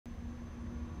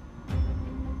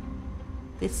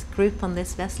This group on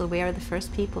this vessel, we are the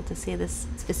first people to see this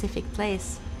specific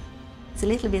place. It's a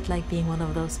little bit like being one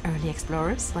of those early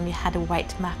explorers, when you had a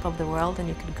white map of the world and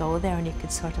you could go there and you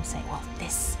could sort of say, well,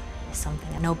 this is something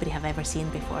that nobody have ever seen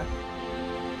before.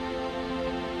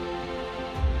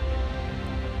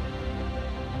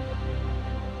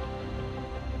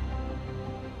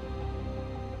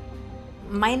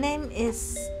 My name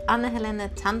is Anne-Helene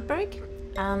Tandberg,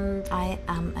 and I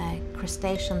am a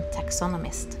crustacean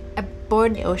taxonomist.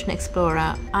 Aboard the Ocean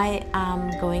Explorer, I am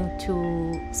going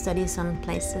to study some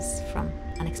places from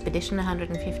an expedition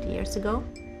 150 years ago.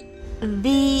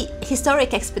 The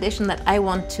historic expedition that I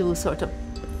want to sort of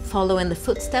follow in the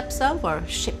footsteps of, or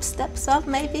ship steps of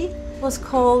maybe, was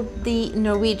called the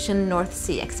Norwegian North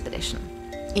Sea Expedition.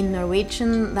 In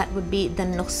Norwegian, that would be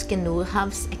Den norske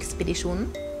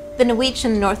Nordhavsekspedisjonen. The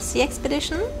Norwegian North Sea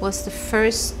Expedition was the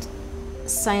first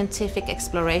scientific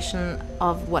exploration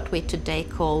of what we today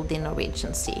call the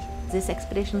Norwegian Sea. This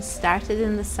expedition started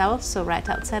in the south, so right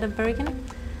outside of Bergen,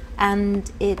 and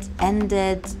it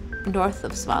ended north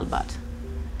of Svalbard.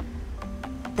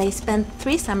 They spent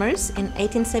 3 summers in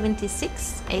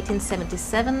 1876,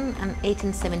 1877 and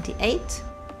 1878.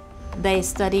 They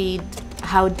studied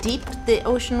how deep the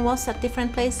ocean was at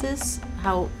different places,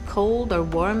 how cold or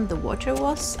warm the water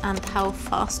was, and how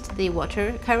fast the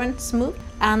water currents moved.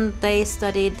 And they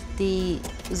studied the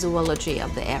zoology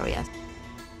of the area.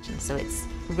 So it's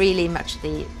really much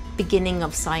the beginning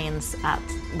of science at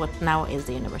what now is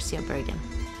the University of Bergen.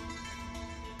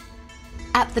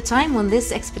 At the time when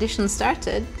this expedition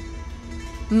started,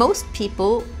 most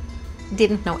people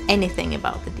didn't know anything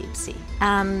about the deep sea.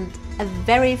 And a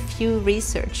very few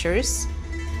researchers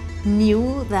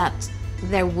knew that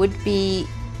there would be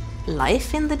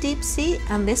life in the deep sea,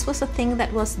 and this was a thing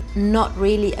that was not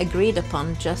really agreed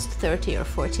upon just 30 or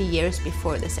 40 years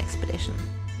before this expedition.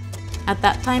 At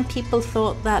that time, people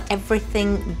thought that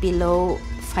everything below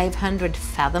 500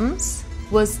 fathoms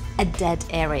was a dead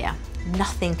area.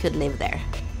 Nothing could live there.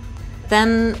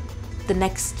 Then the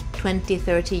next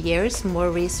 20-30 years, more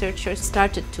researchers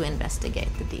started to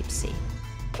investigate the deep sea.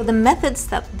 So the methods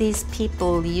that these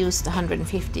people used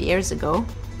 150 years ago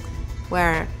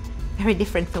were very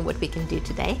different from what we can do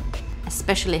today,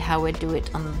 especially how we do it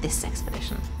on this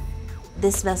expedition.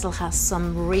 This vessel has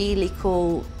some really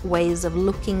cool ways of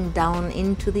looking down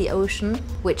into the ocean,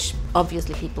 which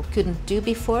obviously people couldn't do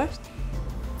before.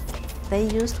 They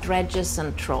used dredges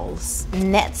and trawls,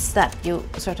 nets that you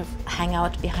sort of hang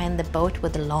out behind the boat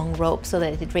with a long rope so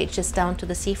that it reaches down to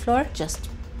the seafloor. Just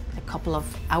a couple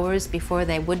of hours before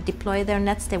they would deploy their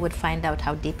nets, they would find out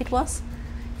how deep it was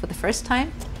for the first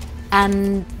time.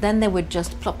 And then they would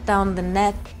just plop down the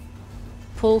net,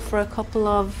 pull for a couple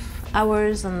of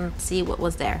hours and see what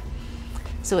was there.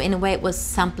 So in a way it was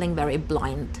sampling very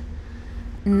blind.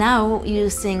 Now,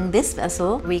 using this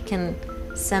vessel, we can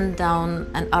send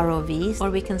down an ROV, or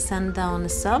we can send down a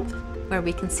sub where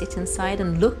we can sit inside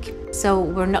and look. So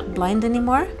we're not blind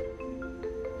anymore.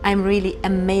 I'm really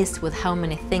amazed with how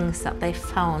many things that they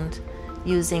found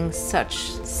using such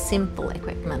simple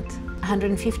equipment.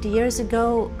 150 years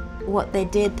ago, what they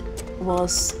did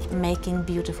was making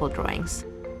beautiful drawings.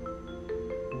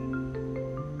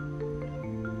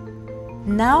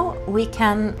 Now we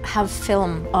can have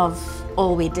film of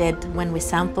all we did when we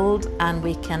sampled, and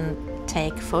we can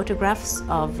take photographs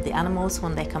of the animals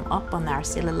when they come up and they are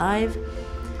still alive.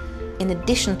 In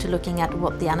addition to looking at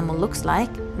what the animal looks like,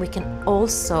 we can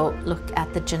also look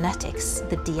at the genetics,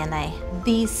 the DNA.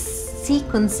 The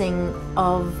sequencing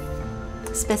of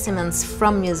specimens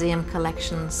from museum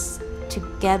collections,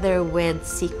 together with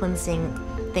sequencing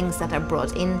things that are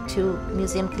brought into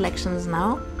museum collections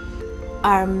now,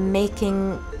 are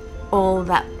making all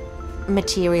that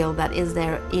material that is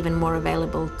there even more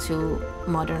available to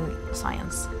modern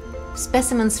science.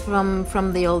 Specimens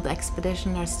from the old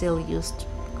expedition are still used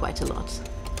quite a lot.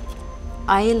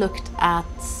 I looked at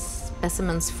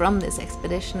specimens from this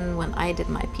expedition when I did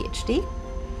my PhD.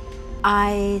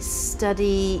 I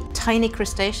study tiny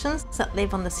crustaceans that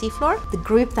live on the seafloor. The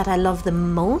group that I love the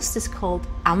most is called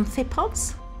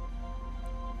amphipods.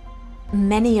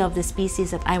 Many of the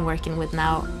species that I'm working with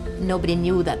now, nobody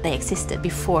knew that they existed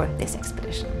before this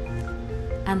expedition.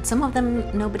 And some of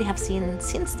them nobody have seen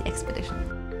since the expedition.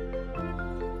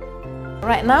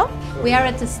 Right now, we are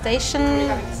at a station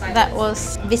that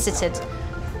was visited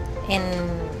in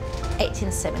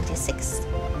 1876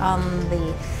 on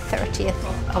the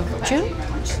 30th of June.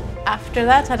 After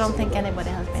that, I don't think anybody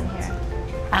has been here.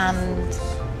 And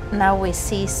now we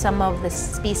see some of the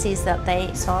species that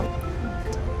they saw.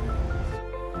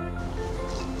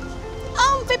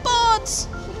 Amphipods!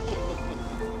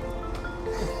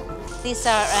 These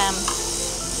are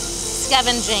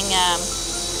scavenging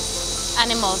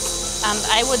animals, and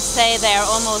I would say they're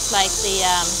almost like the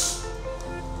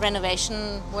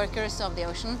renovation workers of the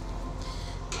ocean.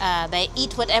 They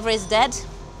eat whatever is dead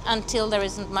until there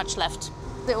isn't much left.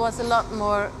 There was a lot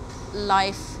more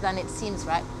life than it seems,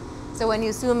 right? So when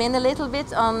you zoom in a little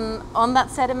bit on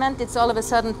that sediment, it's all of a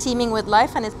sudden teeming with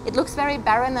life, and it looks very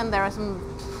barren, and there are some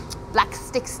black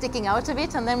sticks sticking out of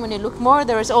it, and then when you look more,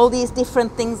 there's all these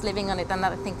different things living on it, and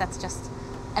I think that's just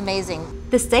amazing.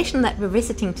 The station that we're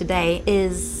visiting today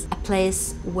is a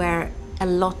place where a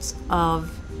lot of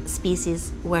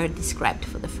species were described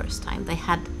for the first time. They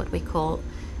had what we call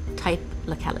type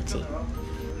locality.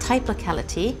 Type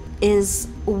locality is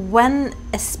when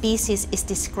a species is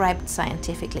described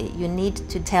scientifically, you need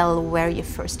to tell where you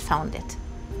first found it.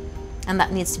 And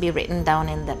that needs to be written down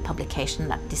in the publication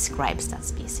that describes that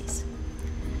species.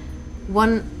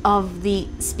 One of the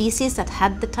species that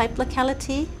had the type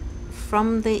locality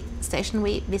from the station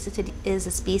we visited is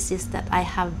a species that I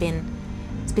have been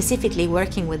specifically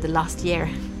working with the last year.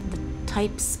 The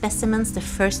type specimens, the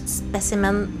first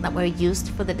specimen that were used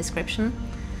for the description,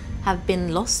 have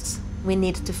been lost. We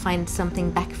need to find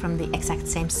something back from the exact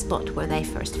same spot where they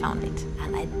first found it.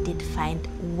 And I did find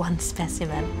one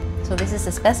specimen. So this is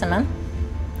a specimen.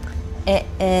 It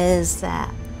is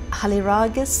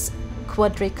Haliragus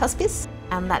quadricuspis,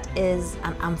 and that is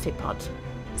an amphipod.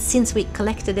 Since we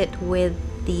collected it with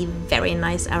the very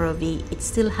nice ROV, it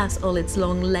still has all its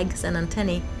long legs and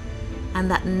antennae,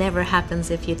 and that never happens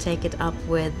if you take it up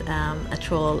with a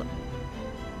trawl.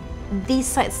 These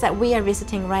sites that we are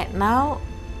visiting right now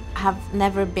have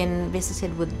never been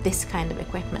visited with this kind of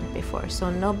equipment before, so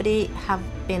nobody have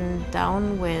been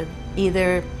down with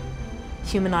either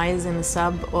human eyes in a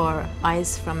sub or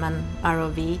eyes from an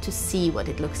ROV to see what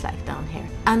it looks like down here.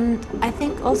 And I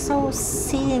think also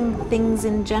seeing things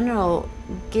in general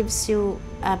gives you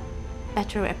a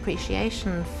better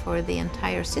appreciation for the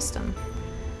entire system.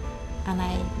 And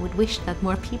I would wish that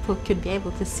more people could be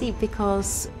able to see,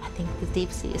 because I think the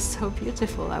deep sea is so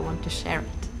beautiful. I want to share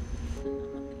it.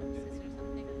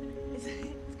 It's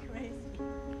crazy.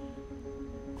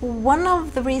 One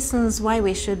of the reasons why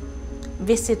we should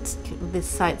visit the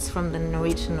sites from the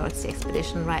Norwegian North Sea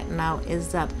expedition right now is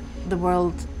that the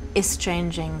world is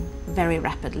changing very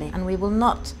rapidly, and we will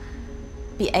not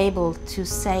be able to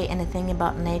say anything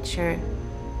about nature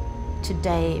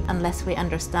today unless we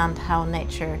understand how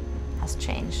nature has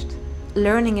changed.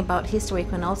 Learning about history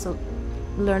can also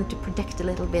learn to predict a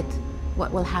little bit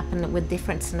what will happen with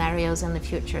different scenarios in the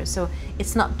future. So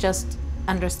it's not just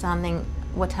understanding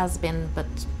what has been, but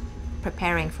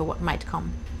preparing for what might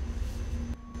come.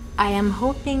 I am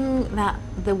hoping that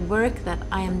the work that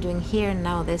I am doing here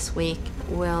now this week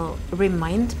will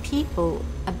remind people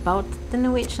about the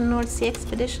Norwegian North Sea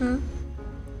expedition.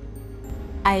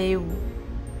 I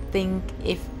think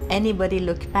if anybody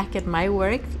look back at my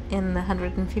work in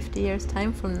 150 years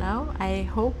time from now, I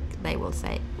hope they will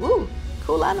say, "Ooh,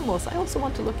 cool animals, I also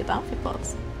want to look at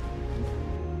amphipods."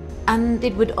 And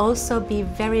it would also be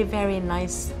very, very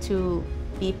nice to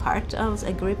be part of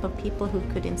a group of people who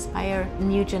could inspire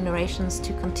new generations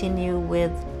to continue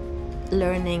with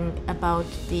learning about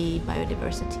the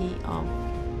biodiversity of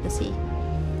the sea.